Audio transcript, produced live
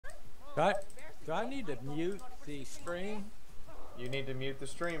Do I, do I need to mute the stream? You need to mute the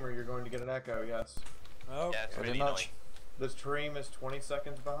stream or you're going to get an echo, yes. Oh, Yeah, it's Pretty really much. annoying. The stream is 20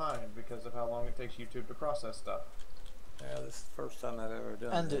 seconds behind because of how long it takes YouTube to process stuff. yeah, this is the first time I've ever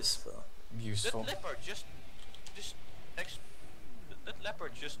done And this. it's So. useful. That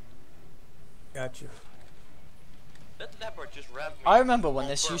leopard just Got you. that leopard just rammed me. I remember when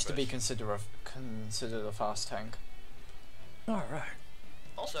on this used to be purpose. considered a fast tank. All right.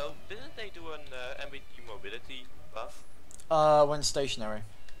 Also, didn't they do an MBT mobility buff? When stationary.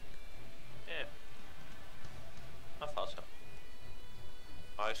 Yeah. I thought so.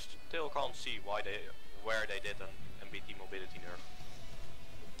 I still can't see where they did an MBT mobility nerf.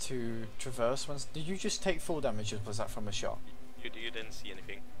 To traverse once. Did you just take full damage or was that from a shot? You didn't see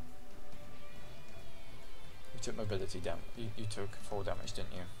anything. You took mobility damage. You took full damage,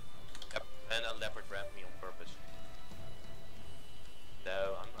 didn't you? Yep. And a leopard rammed me on purpose. So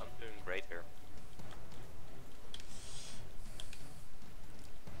I'm doing great here.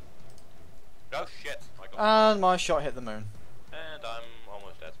 Oh shit! I got And my shot hit the moon. and I'm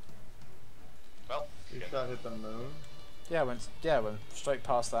almost dead. Well, Your shit. shot hit the moon. Yeah, went straight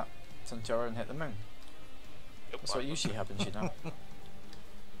past that Centaur and hit the moon. Nope, That's what I'm- usually happens, you know.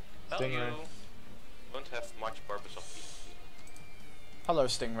 Well, Stingray. you won't have much purpose of me. Hello,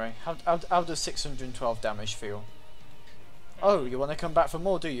 Stingray. How does 612 damage feel? Oh, you want to come back for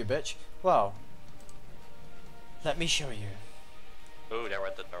more, do you, bitch? Well, let me show you. Oh, there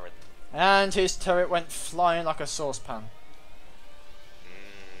went the turret. And his turret went flying like a saucepan.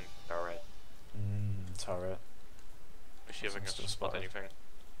 Turret. Turret. Let's see if I can Still spot spotted. anything.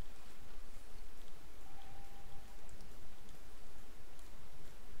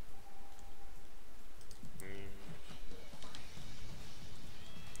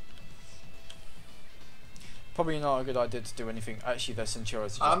 Probably not a good idea to do anything. Actually, their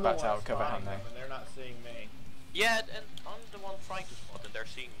Centurions are I'm just the backed one out cover, spotting haven't them they? and they're not seeing me. Yeah, and I'm the one trying to spot, and they're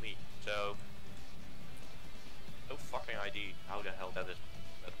seeing me. So, no fucking idea how the hell that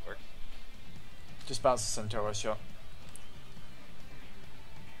works. Just bounce the Centaur shot.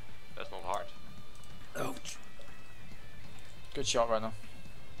 That's not hard. Ouch. Good shot, Renner.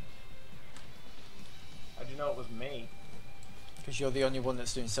 How'd you know it was me? Because you're the only one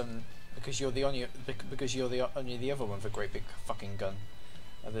that's doing 7. Because you're the only the other one with a great big fucking gun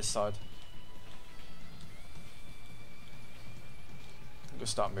at this side. I'm gonna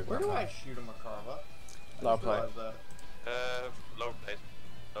start moving. Where up do now. I shoot a Macarva? Low plate. Lower plate.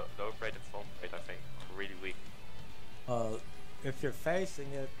 Lower plate and front plate, I think, are really weak. If you're facing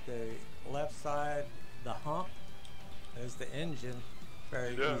it, the left side, the hump, is the engine.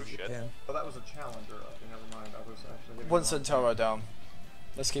 Very Oh, easy to shit. pin. Oh, that was a challenger. Okay, never mind. I was actually hitting One the wrong Centaur thing. down.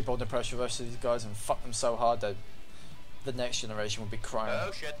 Let's keep holding the pressure the rest of these guys and fuck them so hard that the next generation will be crying.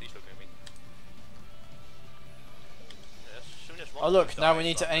 Oh shit, he's looking at me. As soon as one Oh look, of now these we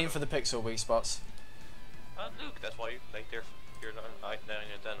need dies, to aim for the pixel weak spots. Luke, that's why you play there. You're 9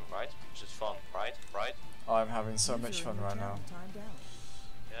 and 10, right? Because it's fun, right? Right? I'm having so much fun right now.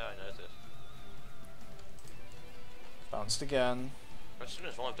 Yeah, I noticed. Bounced again. As soon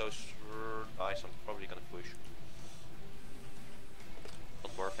as one of those dies, I'm probably gonna push.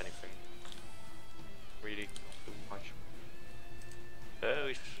 Not worth anything. Really, not too much. Oh,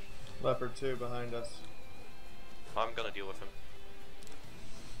 he's... Leopard 2 behind us. I'm gonna deal with him.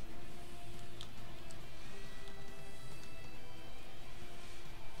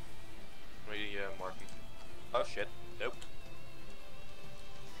 Maybe marking. Oh shit, nope.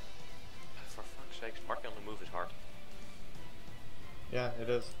 For fuck's sakes, marking on the move is hard. Yeah, it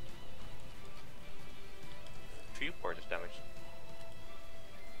is. Viewport is damaged.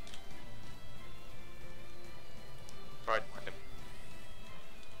 Right, mark him.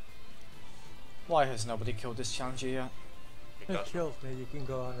 Why has nobody killed this challenger yet? It Because, kills me. You can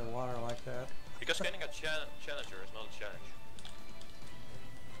go underwater like that. because getting a challenger is not a challenge.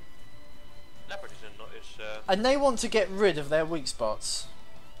 Leopard is And they want to get rid of their weak spots.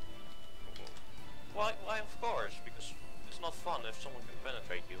 why of course, because it's not fun if someone can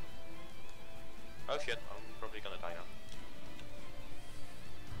penetrate you. Oh shit, I'm probably gonna die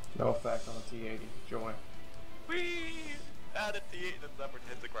now. No effect on the T-80. Joy. Whee! Added the leopard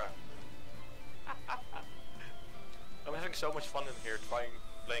hit the ground. I'm having so much fun in here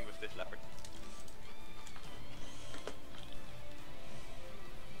playing with this leopard.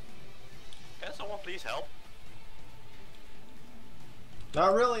 Can someone please help?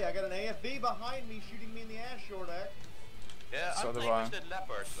 Not really. I got an AFB behind me shooting me in the ass, short act. Yeah, So I'm do playing I. with the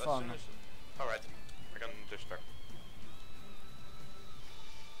leopard. Fun. Alright, I can just start.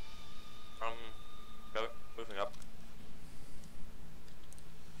 Moving up.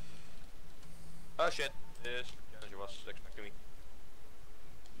 Oh shit, this challenger was expecting me.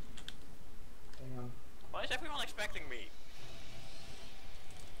 Damn. Why is everyone expecting me?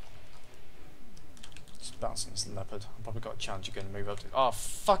 Just bouncing this leopard. I've probably got a challenger going to move up to. Oh,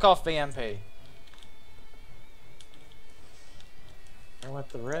 fuck off, BMP. I went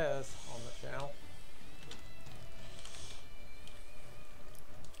the res on the channel.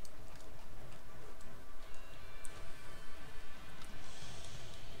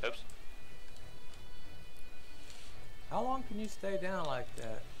 Oops. How long can you stay down like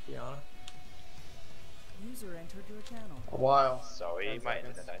that, Fiona? User entered your channel. A while. Sorry, 10 my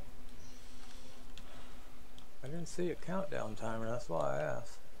seconds. internet died. I didn't see a countdown timer, that's why I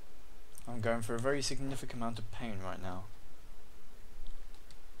asked. I'm going through a very significant amount of pain right now.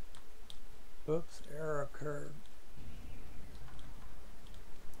 Oops, error occurred.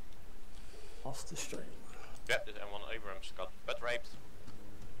 Lost the stream. Yep, this M1 Abrams got butt raped.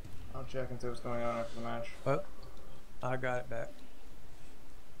 I'll check and see what's going on after the match. Oh, I got it back.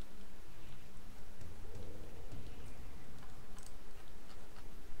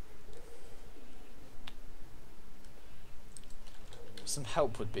 Some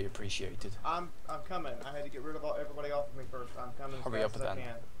help would be appreciated. I'm coming. I had to get rid of everybody off of me first. I'm coming as Hurry fast up as I then.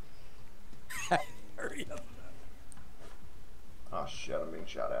 can. Hurry up. Oh shit, I'm being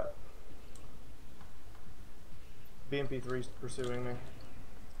shot at. BMP3's pursuing me.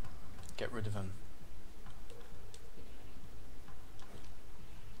 Get rid of him.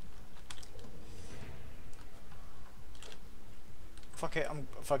 Fuck it,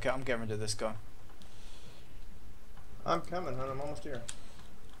 I'm getting rid of this guy. I'm coming, hun. I'm almost here.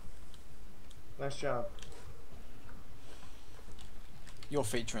 Nice job. You're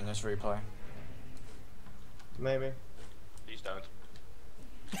featuring this replay. Maybe. Please don't.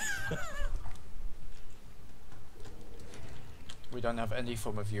 We don't have any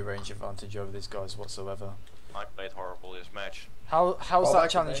form of view range advantage over these guys whatsoever. I played horrible this match. How's Fall that back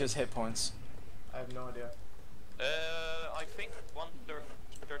to challenger's hit points? I have no idea. I think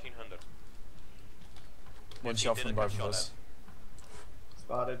 1300. One If he shot from didn't both get of shot us.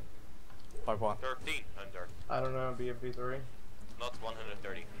 Spotted. By what? 1300, I don't know. BMP3. not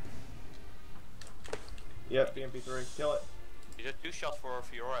 130. Yep, BMP3. Kill it. Is it 2 shot for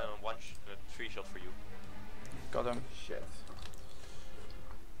Firaura and 3 shot for you? Got him. Shit.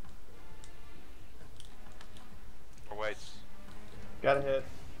 Or wait. Got a hit.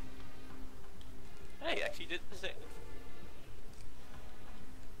 Hey, actually did the same.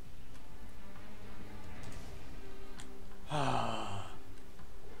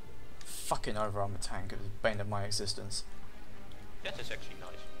 Fucking overarm tank. It was the bane of my existence. That is actually nice.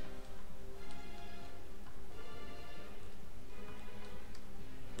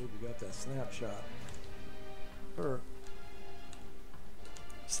 Hope you got that snapshot. Sure.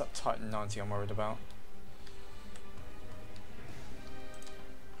 It's that Titan 90 I'm worried about.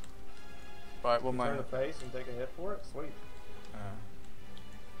 Right, one Turn the moment. face and take a hit for it. Sweet.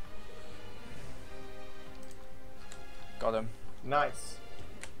 Got him. Nice.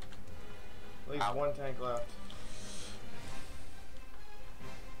 At least Ow. one tank left.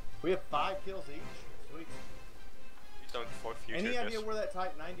 We have 5 kills each. Sweet. Please don't for future. Any idea where that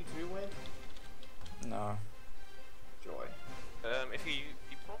Type 92 went? No. Joy. If he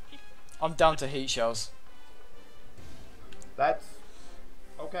probably. I'm down to heat shells. That's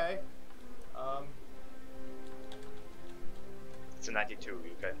okay. It's a 92,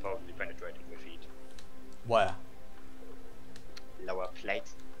 you can probably penetrate it with heat. Where? Lower plate,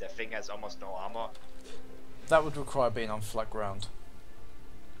 the thing has almost no armor. That would require being on flat ground.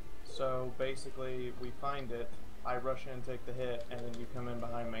 So basically, we find it. I rush in and take the hit, and then you come in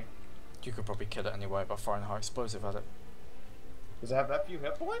behind me. You could probably kill it anyway by firing a high explosive at it. Does it have that few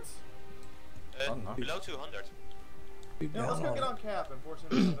hit points? don't know. Below 200. No, let's go get on cap and force him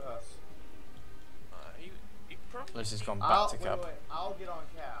to come to us. He probably. This has gone back to cap. Wait. I'll get on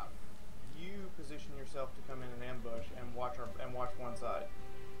cap. You position yourself to come in and ambush and watch one side.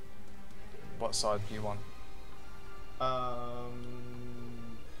 What side do you want?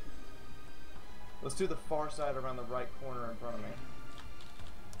 Let's do the far side around the right corner in front of me.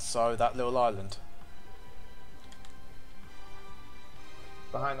 So, that little island.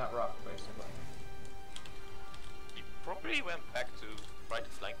 Behind that rock, basically. He probably went back to try to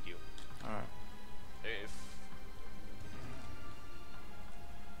flank you. Alright. If.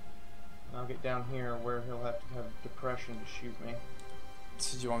 I'll get down here where he'll have to have depression to shoot me.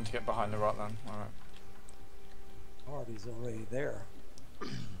 So, do you want him to get behind the rock then? Alright. Hardy's already there.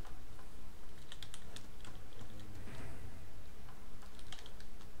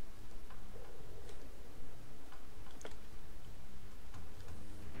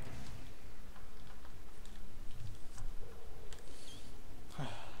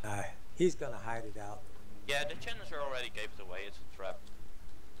 He's gonna hide it out. Yeah, the Challenger already gave it away. It's a trap.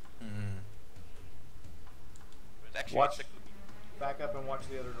 Mm. But actually, Watch. it's a, Back up and watch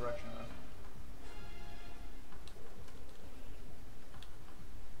the other direction. Then.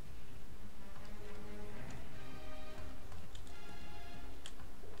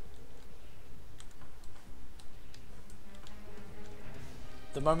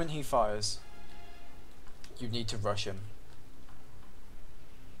 The moment he fires, you need to rush him.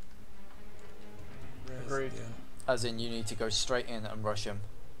 Agreed. As in, you need to go straight in and rush him.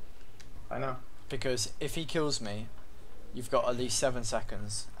 I know. Because if he kills me, you've got at least 7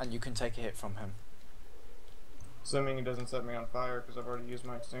 seconds, and you can take a hit from him. Assuming he doesn't set me on fire because I've already used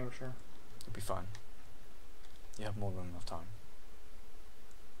my extinguisher. You'll be fine. You have more than enough time.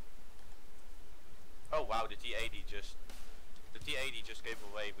 oh wow, the T-80 just gave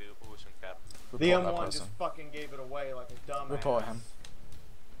away who was in cap. The Report that M1 person. just fucking gave it away like a dumbass. Report him.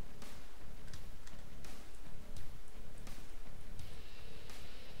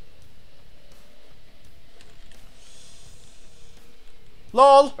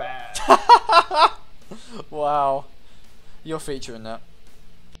 LOL! Bad. Wow. You're featuring that.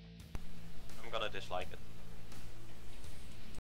 I'm gonna dislike it.